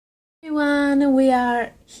everyone, we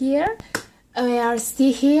are here. We are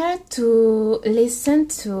still here to listen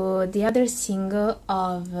to the other single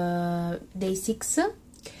of DAY6,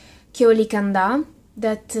 Chioli Kanda,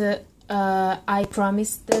 that I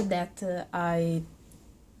promised that I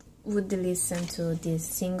would listen to this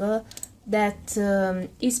single that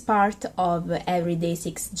is part of every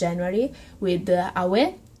DAY6 January with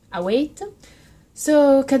Await.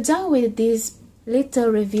 So Kaja with this little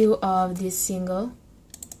review of this single.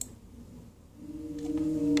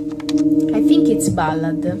 I think it's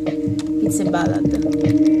ballad. It's a ballad.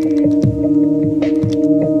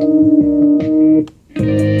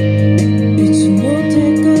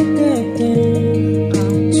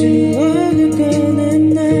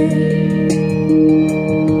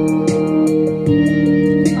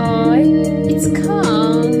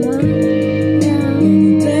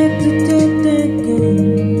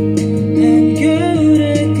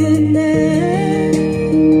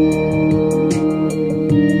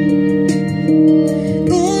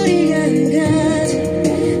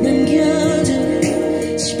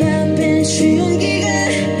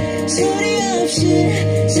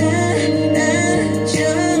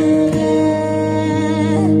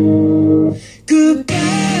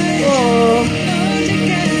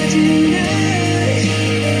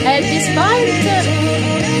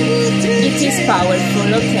 It is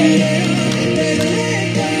powerful, okay.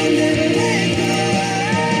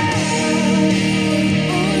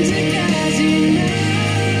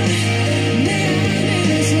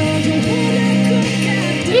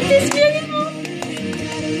 It is beautiful.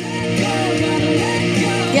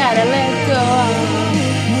 Gotta let go.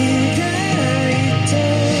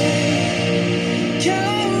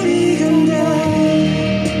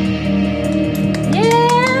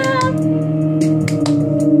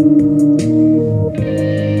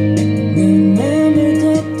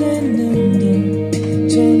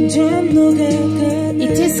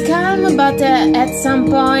 It is calm, but at some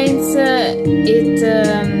points it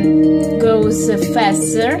goes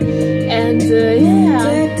faster, and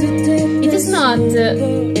yeah, it is not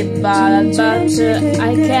a ballad, but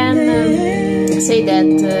I can say that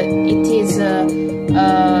it is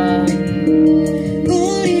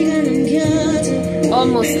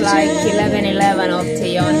almost like 11:11 of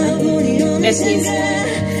Taeyeon. That is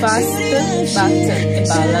fast, but a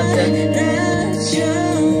ballad.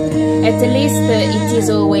 At least it is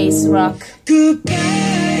always rock.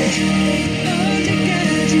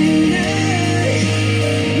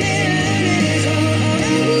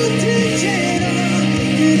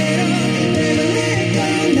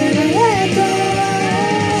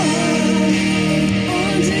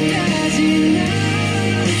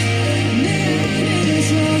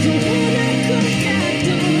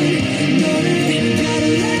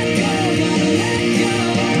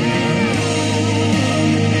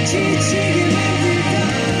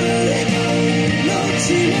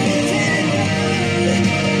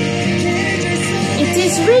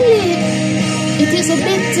 It is a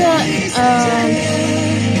bit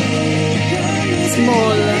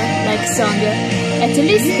small, like song. At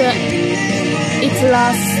least it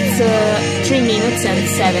lasts 3 minutes and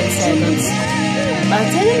 7 seconds. But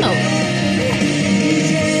I don't know.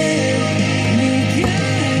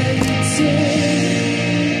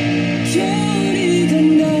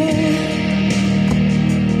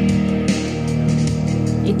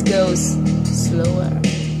 It goes slower.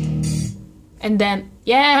 And then,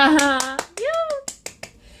 yeah!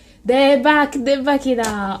 The back it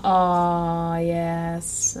up. Oh,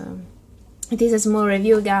 yes. It is a small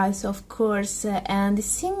review, guys, of course. And the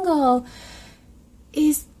single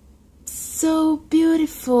is so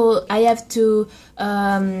beautiful. I have to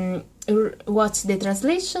watch the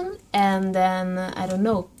translation, and then, I don't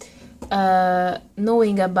know,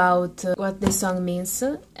 knowing about what the song means,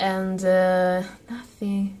 and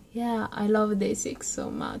nothing. Yeah, I love DAY6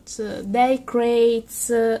 so much. They create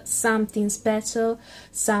something special,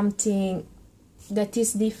 something that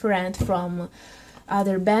is different from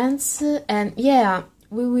other bands, and yeah,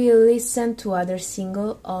 we will listen to other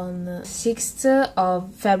single on 6th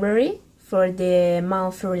of February for the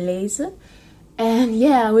month release. And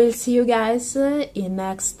yeah, we'll see you guys in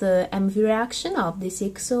next MV reaction of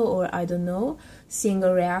DAY6, or I don't know,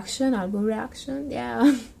 single reaction, album reaction,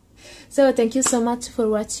 yeah. So thank you so much for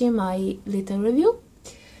watching my little review.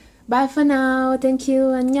 Bye for now, thank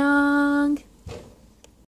you, annyeong!